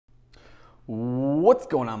What's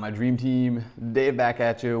going on, my dream team? Dave back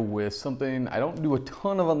at you with something I don't do a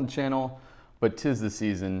ton of on the channel, but 'tis the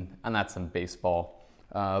season, and that's some baseball.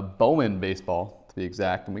 Bowman baseball, to be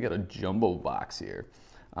exact, and we got a jumbo box here.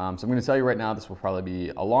 So I'm going to tell you right now, this will probably be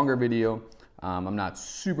a longer video. I'm not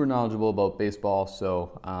super knowledgeable about baseball,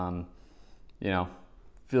 so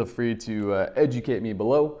feel free to educate me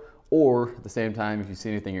below, or at the same time, if you see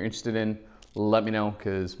anything you're interested in, let me know,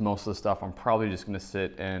 because most of the stuff I'm probably just going to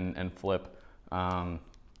sit and flip.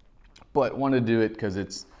 But want to do it because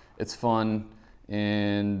it's fun,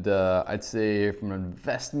 and I'd say from an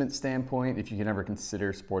investment standpoint, if you can ever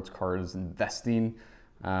consider sports cards investing,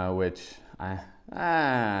 which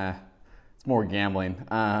it's more gambling.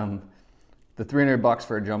 The $300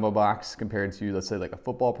 for a jumbo box compared to, let's say, like a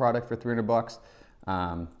football product for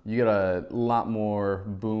 $300, you get a lot more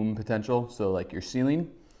boom potential, so like your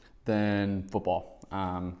ceiling, than football.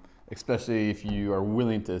 Especially if you are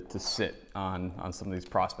willing to sit on some of these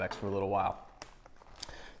prospects for a little while.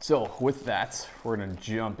 So with that, we're gonna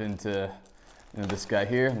jump into this guy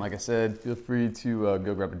here. And like I said, feel free to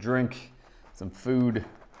go grab a drink, some food,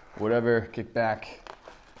 whatever, kick back.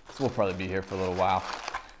 So we'll probably be here for a little while.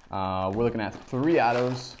 We're looking at 3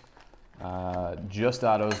 autos, just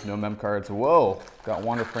autos, no mem cards. Whoa, got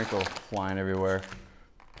Wander Franco flying everywhere.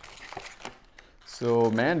 So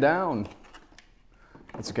man down.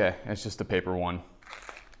 It's okay, it's just a paper one.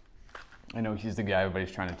 I know he's the guy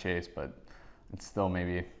everybody's trying to chase, but it's still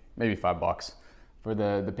maybe $5 for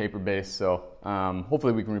the paper base. So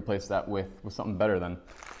hopefully we can replace that with something better then.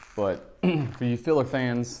 But for you filler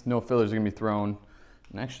fans, no fillers are gonna be thrown.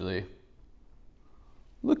 And actually,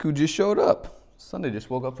 look who just showed up. Sunday just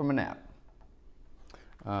woke up from a nap.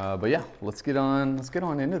 But yeah, let's get on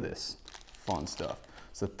into this fun stuff.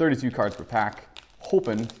 So 32 cards per pack.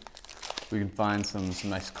 Hoping we can find some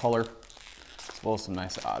nice color, as well as some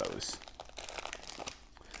nice autos.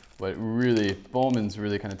 But really, Bowman's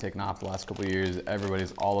really kind of taken off the last couple of years.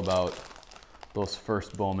 Everybody's all about those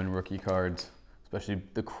first Bowman rookie cards, especially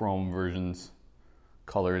the chrome versions,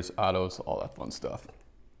 colors, autos, all that fun stuff.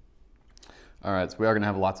 All right, so we are gonna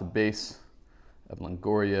have lots of base, Evan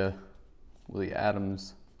Longoria, Willie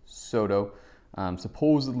Adams, Soto.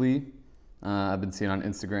 Supposedly, I've been seeing on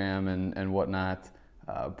Instagram and whatnot,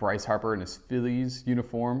 Bryce Harper in his Phillies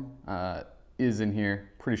uniform is in here.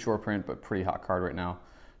 Pretty short print, but pretty hot card right now.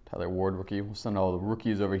 Tyler Ward rookie. We'll send all the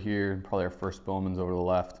rookies over here. Probably our first Bowman's over to the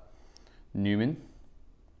left. Newman.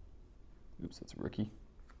 Oops, that's a rookie.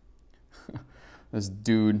 This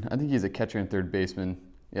dude, I think he's a catcher and third baseman.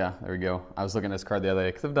 Yeah, there we go. I was looking at this card the other day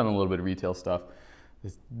because I've done a little bit of retail stuff.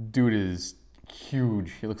 This dude is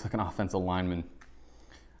huge. He looks like an offensive lineman.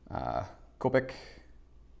 Kopech,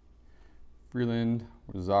 Freeland,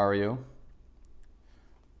 Rosario,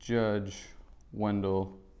 Judge,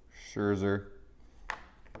 Wendell, Scherzer.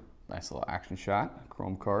 Nice little action shot,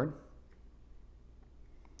 chrome card.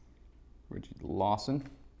 Reggie Lawson.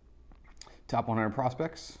 Top 100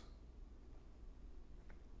 prospects.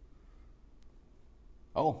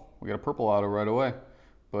 Oh, we got a purple auto right away.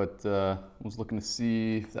 But I was looking to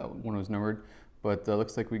see if that one was numbered. But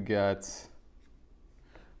looks like we got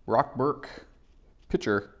Rock Burke,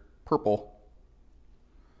 pitcher, purple,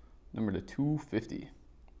 number to 250.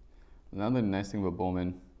 Another nice thing about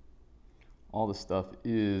Bowman, all the stuff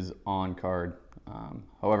is on card.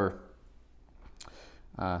 However,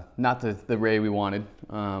 not the Ray we wanted,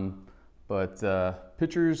 but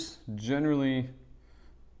pitchers generally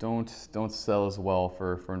don't sell as well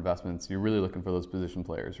for investments. You're really looking for those position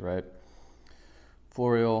players, right?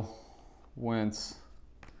 Florial, Wentz,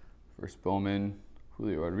 first Bowman,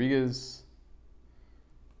 Julio Rodriguez.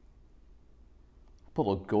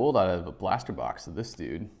 Pulled a gold out of a blaster box of this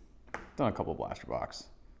dude. Done a couple blaster box.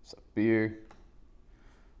 So beer,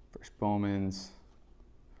 first Bowman's.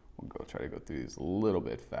 We'll try to go through these a little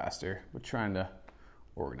bit faster. We're trying to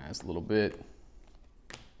organize a little bit.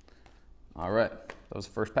 All right, that was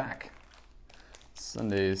the first pack.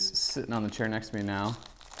 Sundae's sitting on the chair next to me now,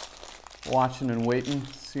 watching and waiting,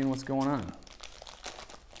 seeing what's going on.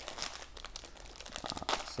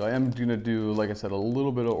 So I am gonna do, like I said, a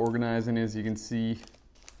little bit of organizing, as you can see,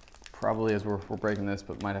 probably as we're breaking this,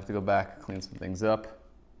 but might have to go back, clean some things up,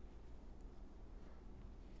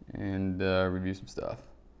 and review some stuff.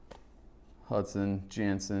 Hudson,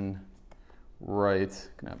 Jansen, Wright,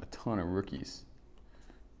 gonna have a ton of rookies.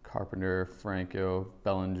 Carpenter, Franco,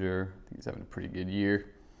 Bellinger, I think he's having a pretty good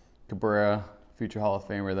year. Cabrera, future Hall of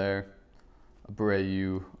Famer there.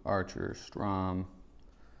 Abreu, Archer, Strom.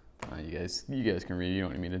 You guys can read. You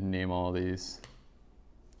don't need me to name all these.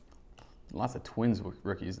 Lots of Twins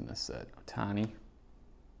rookies in this set. Ohtani.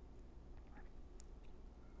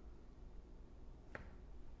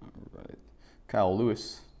 Kyle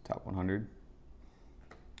Lewis, top 100.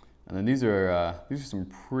 And then these are some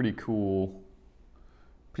pretty cool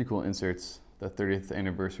inserts. The 30th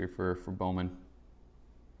anniversary for Bowman.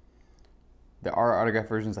 There are autograph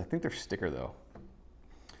versions. I think they're sticker though.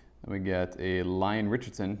 Then we got a Lyon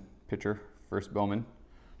Richardson pitcher, first Bowman,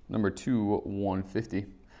 number 2/150.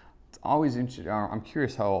 It's always interesting. I'm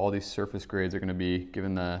curious how all these surface grades are going to be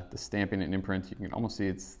given the stamping and imprint. You can almost see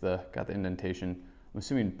it's got the indentation. I'm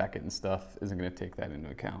assuming Beckett and stuff isn't going to take that into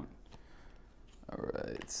account. All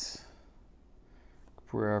right,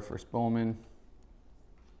 Cabrera, first Bowman.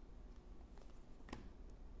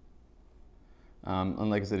 And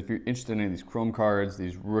like I said, if you're interested in any of these chrome cards,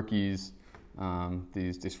 these rookies,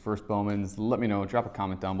 these first Bowmans, let me know. Drop a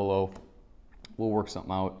comment down below. We'll work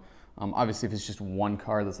something out. Obviously, if it's just one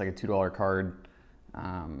card that's like a $2 card,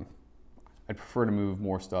 I'd prefer to move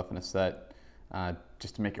more stuff in a set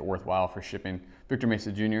just to make it worthwhile for shipping. Victor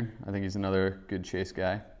Mesa Jr., I think he's another good chase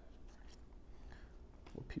guy.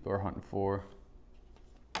 What people are hunting for.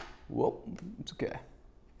 Whoa, it's okay.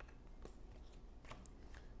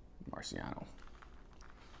 Marciano.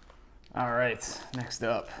 All right, next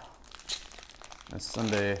up. That's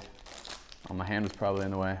Sundae. Oh, my hand was probably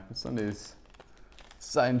in the way. But Sundae's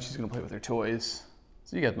deciding she's gonna play with her toys.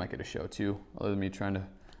 So you guys might get a show too, other than me trying to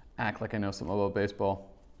act like I know something about baseball.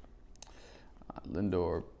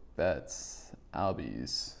 Lindor, Betts,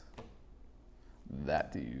 Albies,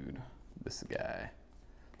 that dude, this guy.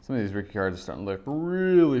 Some of these rookie cards are starting to look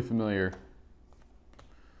really familiar.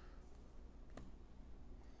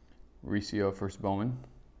 Riccio, first Bowman.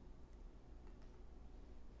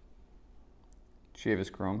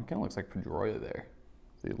 Chavis Chrome, kind of looks like Pedroia there.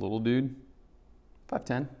 See a little dude,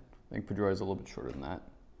 5'10". I think Pedroia's a little bit shorter than that.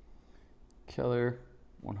 Keller,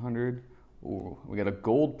 100. Ooh, we got a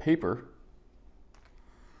gold paper.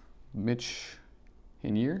 Mitch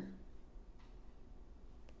Hinier.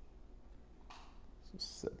 So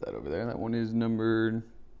set that over there. That one is numbered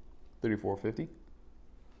 3450.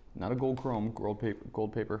 Not a gold chrome, gold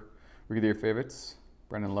paper. We get your favorites.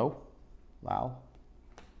 Brendan Lowe, Lau.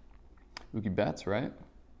 Mookie Betts, right?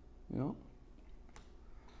 Yep.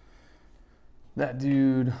 That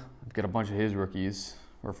dude, I've got a bunch of his rookies,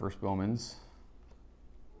 or first Bowmans.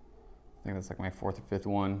 I think that's like my 4th or 5th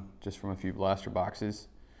one, just from a few blaster boxes.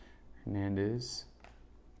 Hernandez.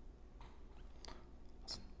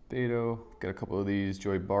 Beto, got a couple of these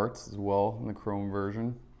Joey Barts as well in the chrome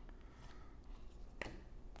version.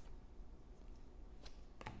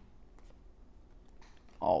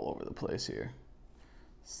 All over the place here.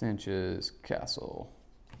 Sanchez, Castle.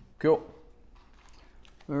 Cool.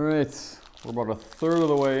 All right, we're about a third of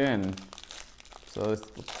the way in. So this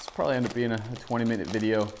probably end up being a 20-minute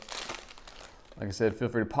video. Like I said, feel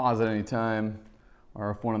free to pause at any time,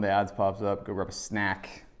 or if one of the ads pops up, go grab a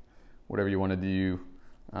snack, whatever you want to do.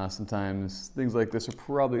 Sometimes things like this are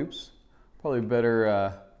probably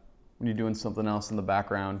better when you're doing something else in the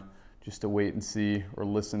background, just to wait and see or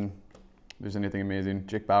listen if there's anything amazing.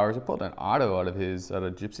 Jake Bowers, I pulled an auto out of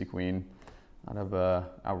Gypsy Queen, out of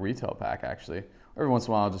our retail pack actually. Every once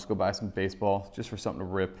in a while, I'll just go buy some baseball just for something to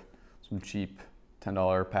rip, some cheap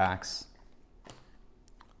 $10 packs.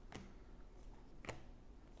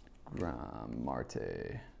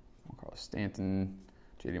 Marte, Carlos Stanton,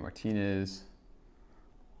 JD Martinez,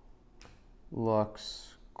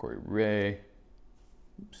 Lux, Corey Ray,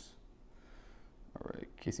 oops. All right,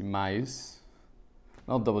 Casey Mize.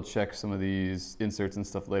 I'll double check some of these inserts and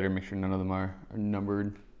stuff later, make sure none of them are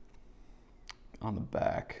numbered. On the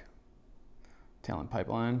back, Talent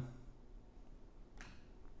Pipeline.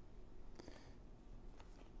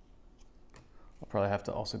 I'll probably have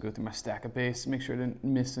to also go through my stack of base, make sure I didn't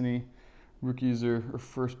miss any rookies or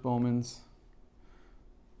first Bowmans.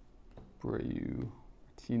 Brayu,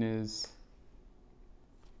 Martinez.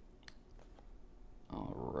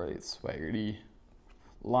 All right, Swaggerty.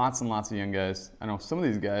 Lots and lots of young guys. I know some of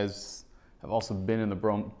these guys have also been in the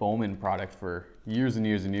Bowman product for years and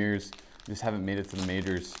years and years, just haven't made it to the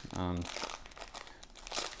majors.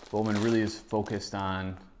 Bowman really is focused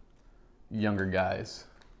on younger guys.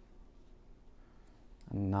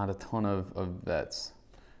 Not a ton of vets.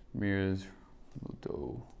 Mears,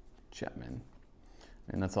 Muto, Chapman.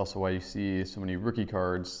 And that's also why you see so many rookie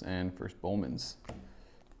cards and first Bowmans.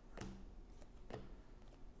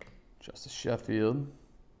 Justice Sheffield,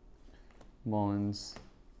 Mullins,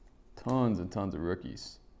 tons and tons of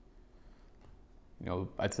rookies. You know,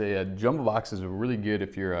 I'd say jumbo boxes are really good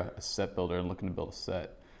if you're a set builder and looking to build a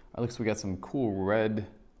set. It looks like we got some cool red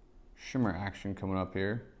shimmer action coming up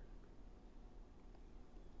here.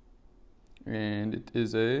 And it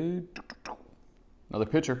is another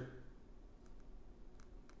pitcher.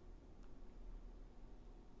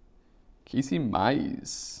 Casey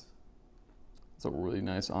Mize. It's a really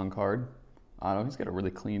nice on-card auto. He's got a really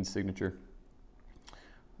clean signature.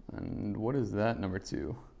 And what is that, number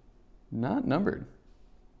 2? Not numbered.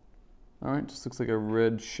 All right, just looks like a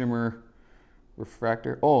red shimmer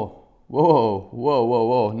refractor. Oh, whoa, whoa, whoa,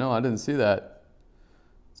 whoa. No, I didn't see that.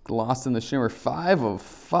 It's glossed in the shimmer. 5 of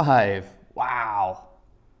 5. Wow.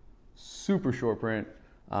 Super short print.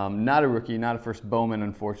 Not a rookie, not a first Bowman,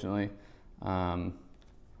 unfortunately.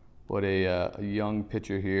 But a young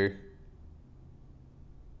pitcher here.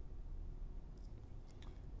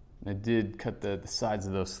 I did cut the sides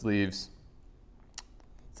of those sleeves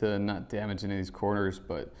to not damage any of these corners,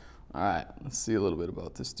 but all right, let's see a little bit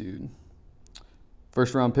about this dude.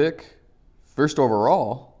 First round pick, first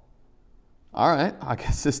overall. All right, I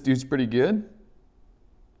guess this dude's pretty good.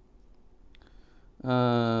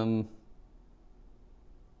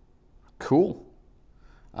 Cool.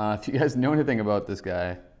 If you guys know anything about this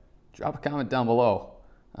guy, drop a comment down below.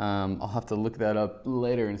 I'll have to look that up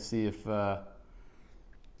later and see if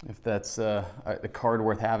that's a card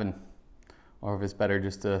worth having, or if it's better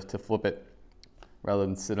just to flip it rather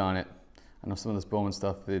than sit on it. I know some of this Bowman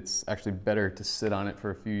stuff, it's actually better to sit on it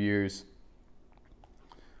for a few years,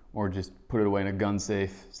 or just put it away in a gun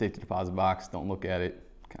safe, safety deposit box, don't look at it,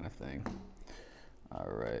 kind of thing. All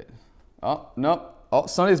right. Oh, nope. Oh,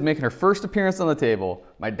 Sundae's making her first appearance on the table.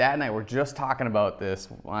 My dad and I were just talking about this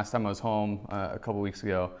last time I was home a couple weeks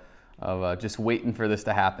ago, of just waiting for this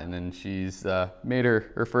to happen, and she's made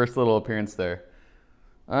her first little appearance there.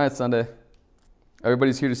 All right, Sundae.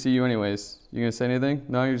 Everybody's here to see you anyways. You gonna say anything?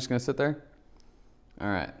 No, you're just gonna sit there? All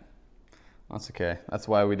right. That's okay. That's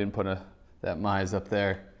why we didn't put that Mize up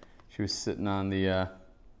there. She was sitting on the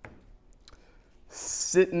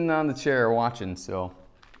chair watching, so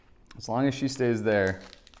as long as she stays there,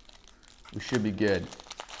 we should be good.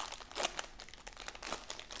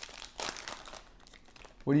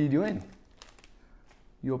 What are you doing?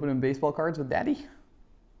 You opening baseball cards with Daddy?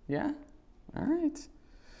 Yeah? All right.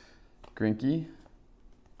 Grinky.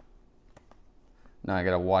 Now I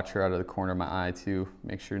gotta watch her out of the corner of my eye too.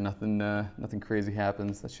 Make sure nothing crazy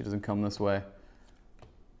happens, that she doesn't come this way.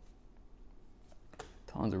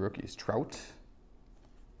 Tons of rookies. Trout.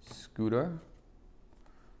 Scooter.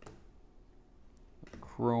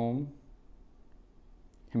 Chrome.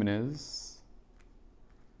 Jimenez.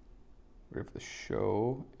 Ready for the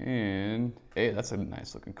show. And hey, that's a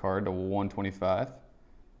nice looking card to 125.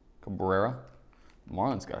 Cabrera.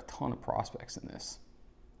 Marlins got a ton of prospects in this.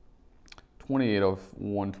 28 of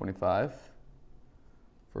 125.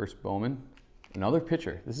 First Bowman. Another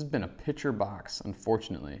pitcher. This has been a pitcher box,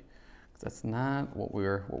 unfortunately. That's not what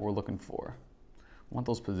we're looking for. We want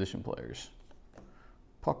those position players.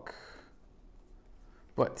 Puck.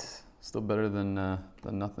 But still better than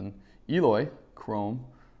nothing. Eloy, Chrome.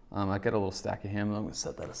 I got a little stack of him. I'm gonna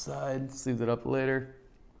set that aside, sleeve it up later.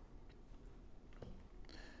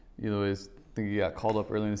 Eloy's, I think he got called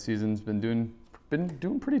up early in the season. He's been doing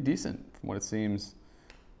pretty decent from what it seems.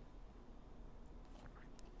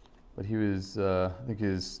 But he was, I think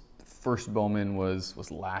his first Bowman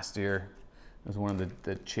was last year. It was one of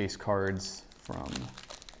the chase cards from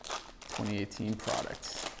 2018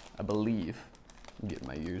 products, I believe. I'm getting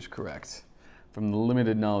my years correct from the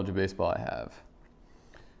limited knowledge of baseball I have.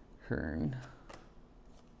 Kern,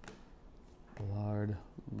 Ballard,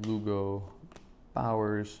 Lugo,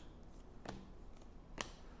 Bowers,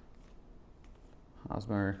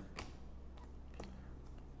 Hosmer.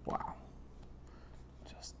 Wow.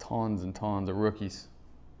 Just tons and tons of rookies.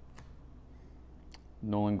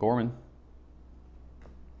 Nolan Gorman.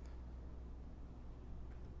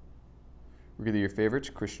 Rookie of the Year favorites,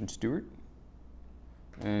 Christian Stewart.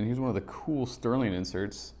 And he's one of the cool Sterling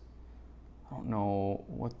inserts. I don't know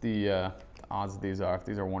what the odds of these are, if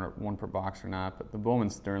these are one per box or not, but the Bowman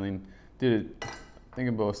Sterling did it, I think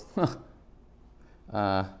in both.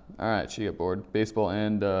 All right, she got bored. Baseball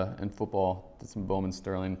and football, did some Bowman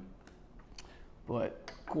Sterling.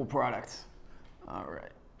 But cool product. All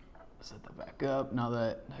right, set that back up. Now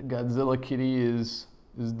that Godzilla kitty is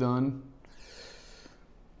done.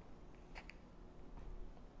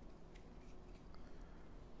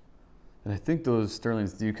 And I think those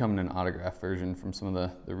Sterlings do come in an autograph version from some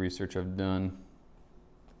of the research I've done.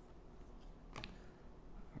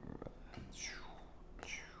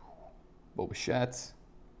 Bo Bichette's,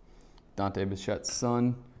 Dante Bichette's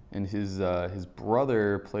son, and his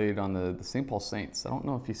brother played on the St. Paul Saints. I don't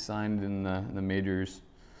know if he signed in the majors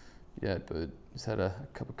yet, but just had a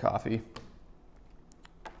cup of coffee.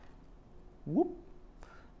 Whoop.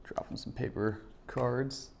 Dropping some paper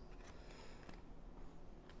cards.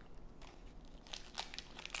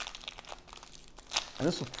 And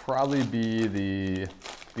this will probably be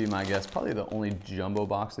my guess, probably the only jumbo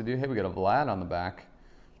box to do. Hey, we got a Vlad on the back.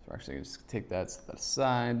 So we're actually gonna just take that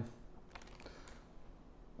aside.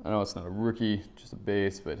 I know it's not a rookie, just a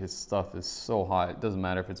base, but his stuff is so hot. It doesn't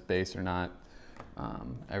matter if it's base or not.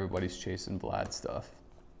 Everybody's chasing Vlad stuff.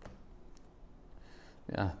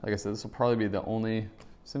 Yeah, like I said, this will probably be the only,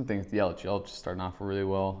 same thing with Yelich. Yelich is starting off really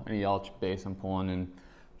well. Any Yelich base I'm pulling and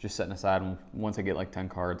just setting aside. And once I get like 10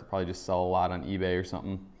 cards, I'll probably just sell a lot on eBay or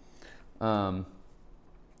something.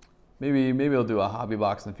 Maybe I'll do a hobby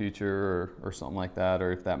box in the future or something like that.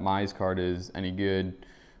 Or if that Mize card is any good,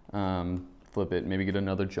 flip it. Maybe get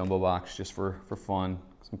another jumbo box just for fun.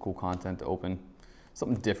 Some cool content to open.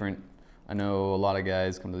 Something different. I know a lot of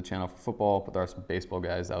guys come to the channel for football, but there are some baseball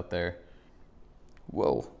guys out there.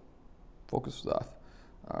 Whoa, focus was off.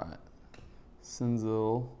 All right,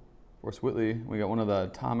 Sinzel, Forrest Whitley. We got one of the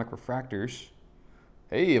atomic refractors.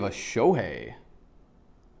 Hey, you have a Shohei.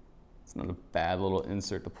 It's not a bad little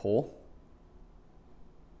insert to pull.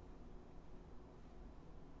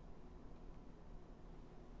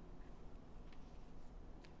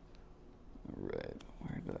 All right,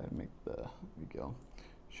 where did I make the, there we go.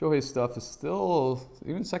 Shohei stuff is still,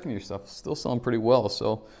 even second year stuff, is still selling pretty well,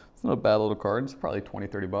 so it's not a bad little card. It's probably 20,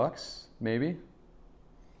 30 bucks, maybe.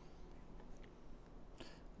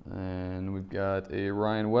 And we've got a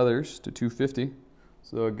Ryan Weathers to 250.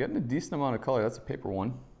 So getting a decent amount of color. That's a paper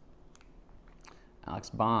one. Alex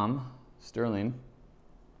Baum, Sterling.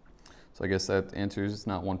 So I guess that answers it's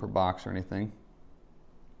not one per box or anything.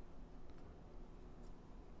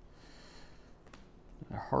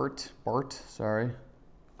 Bart, sorry.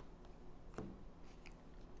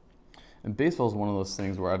 And baseball is one of those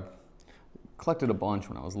things where I've collected a bunch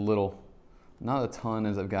when I was little. Not a ton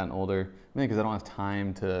as I've gotten older. Mainly because I don't have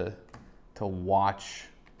time to watch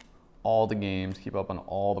all the games, keep up on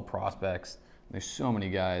all the prospects. And there's so many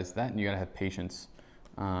guys. That and you gotta have patience,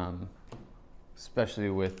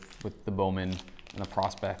 especially with the Bowman and the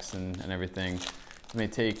prospects and everything. You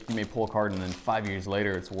may pull a card and then 5 years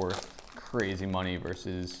later it's worth crazy money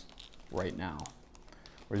versus right now.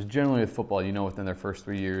 Whereas generally with football, you know within their first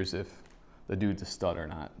 3 years if the dude's a stud or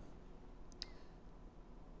not.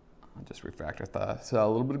 I'll just refractor that. So a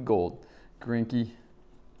little bit of gold. Greinke,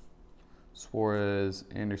 Suarez,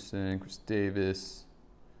 Anderson, Chris Davis.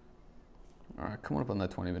 All right, coming up on that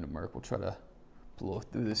 20-minute mark, we'll try to blow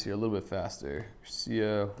through this here a little bit faster.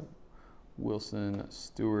 Garcia, Wilson,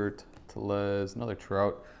 Stewart, Tellez, another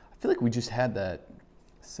Trout. I feel like we just had that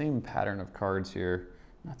same pattern of cards here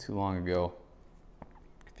not too long ago.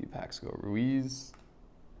 A few packs ago. Ruiz,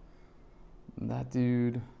 that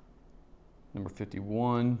dude, number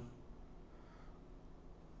 51.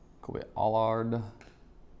 Kobe Allard. Let's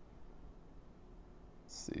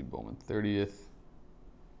see, Bowman 30th.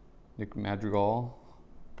 Nick Madrigal.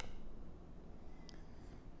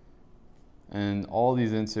 And all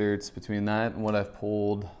these inserts between that and what I've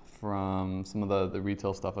pulled from some of the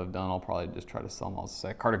retail stuff I've done, I'll probably just try to sell them all as a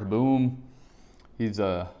set. Carter Kaboom. He's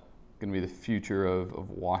going to be the future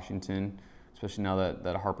of Washington, especially now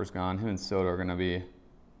that Harper's gone. Him and Soto are going to be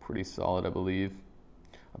pretty solid, I believe.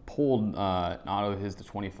 I pulled an auto of his to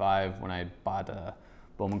 25 when I bought a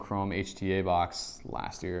Bowman Chrome HTA box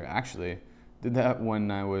last year. Actually, did that when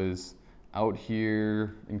I was out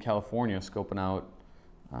here in California scoping out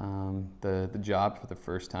the job for the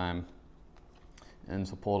first time. And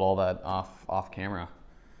so pulled all that off camera.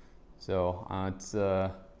 So it's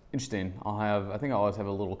interesting. I think I'll always have a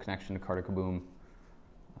little connection to Carter Kaboom.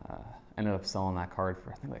 Ended up selling that card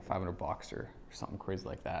for I think like 500 bucks or something crazy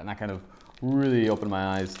like that. And that kind of really opened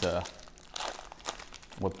my eyes to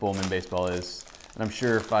what Bowman baseball is. And I'm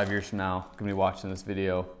sure 5 years from now, I'm gonna be watching this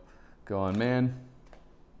video going, man,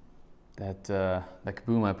 that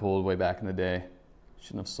Kaboom I pulled way back in the day,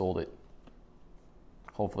 shouldn't have sold it.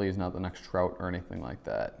 Hopefully he's not the next Trout or anything like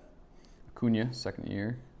that. Acuna, second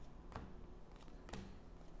year.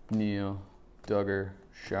 Neal, Duggar,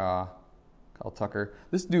 Shaw, Kyle Tucker.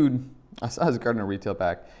 This dude, I saw his card in a retail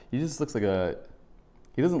pack. He just looks like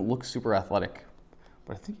he doesn't look super athletic,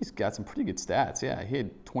 but I think he's got some pretty good stats. Yeah, he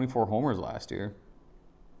had 24 homers last year.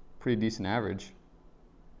 Pretty decent average.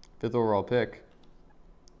 5th overall pick.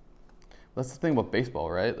 That's the thing about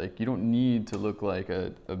baseball, right? Like, you don't need to look like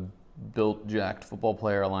a built, jacked football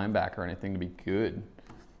player, a linebacker, or anything to be good.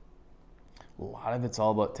 A lot of it's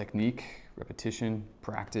all about technique, repetition,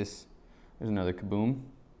 practice. There's another Kaboom.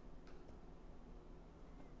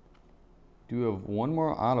 Do have one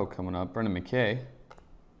more auto coming up, Brendan McKay.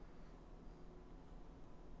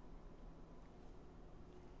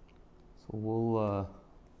 So we'll,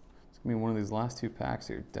 it's gonna be one of these last two packs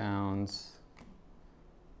here. Downs.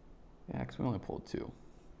 Yeah, because we only pulled 2.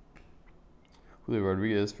 Julio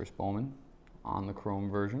Rodriguez, first Bowman on the chrome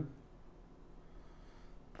version.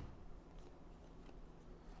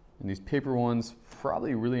 And these paper ones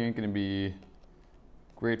probably really ain't going to be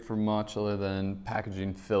great for much other than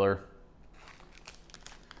packaging filler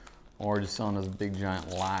or just selling as a big giant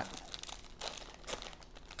lot.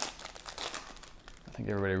 I think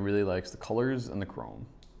everybody really likes the colors and the chrome.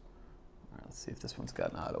 All right, let's see if this one's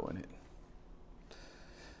got an auto in it.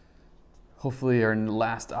 Hopefully our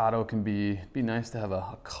last auto can be nice to have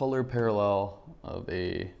a color parallel of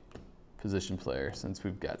a position player since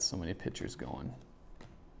we've got so many pitchers going.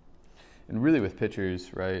 And really with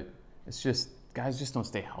pitchers, right, it's just, guys just don't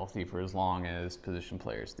stay healthy for as long as position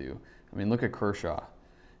players do. I mean, look at Kershaw.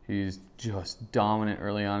 He's just dominant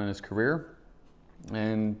early on in his career,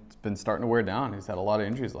 and it's been starting to wear down. He's had a lot of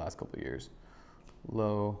injuries the last couple of years.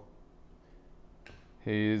 Low.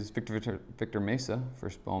 Hayes, Victor Mesa,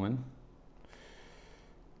 first Bowman.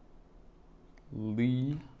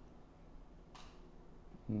 Lee.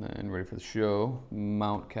 And then ready for the show,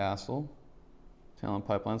 Mountcastle. Talent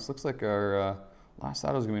Pipelines. Looks like our last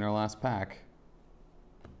auto is going to be in our last pack.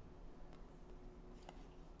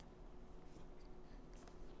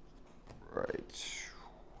 Right.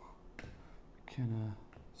 McKenna,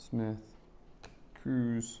 Smith,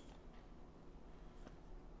 Cruz,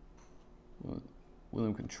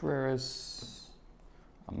 William Contreras,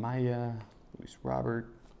 Amaya, Luis Robert,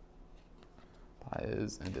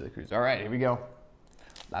 Paez, and De La Cruz. All right, here we go.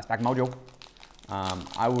 Last pack mojo.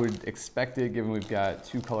 I would expect it, given we've got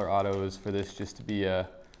 2 color autos, for this just to be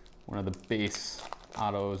one of the base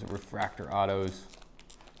autos, refractor autos.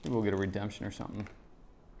 Maybe we'll get a redemption or something.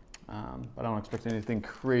 But I don't expect anything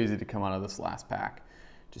crazy to come out of this last pack,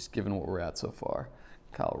 just given what we're at so far.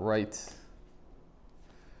 Kyle Wright,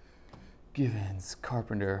 Givens,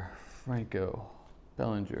 Carpenter, Franco,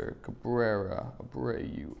 Bellinger, Cabrera,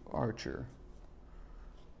 Abreu, Archer,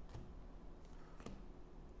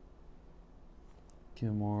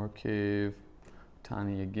 Gilmore, Cave,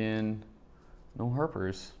 Tani again. No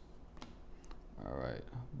Harpers. All right,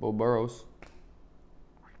 Bo Burrows,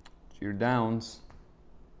 Jeter Downs,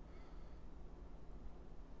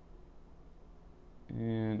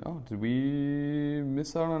 and oh, did we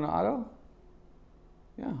miss out on an auto?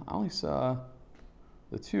 Yeah, I only saw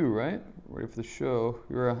the 2, right? Ready for the show.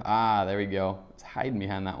 There we go. It's hiding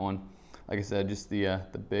behind that one. Like I said, just the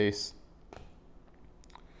base.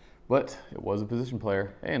 But it was a position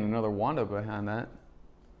player. Hey, and another Wanda behind that.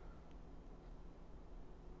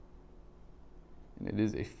 And it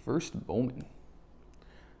is a first Bowman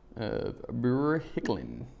of Brewer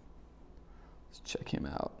Hicklin. Let's check him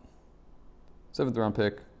out. 7th round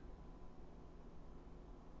pick.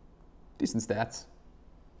 Decent stats.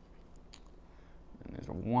 And there's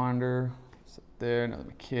a Wander. It's up there. Another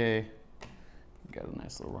McKay. Got a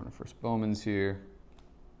nice little run of first Bowmans here.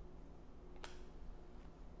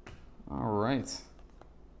 All right.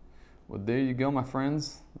 Well, there you go, my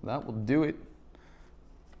friends. That will do it.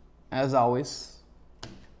 As always,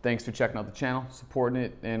 thanks for checking out the channel, supporting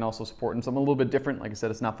it, and also supporting something a little bit different. Like I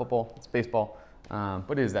said, it's not football, it's baseball,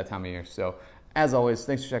 but it is that time of year. So, as always,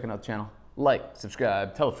 thanks for checking out the channel. Like,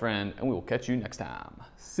 subscribe, tell a friend, and we will catch you next time.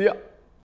 See ya.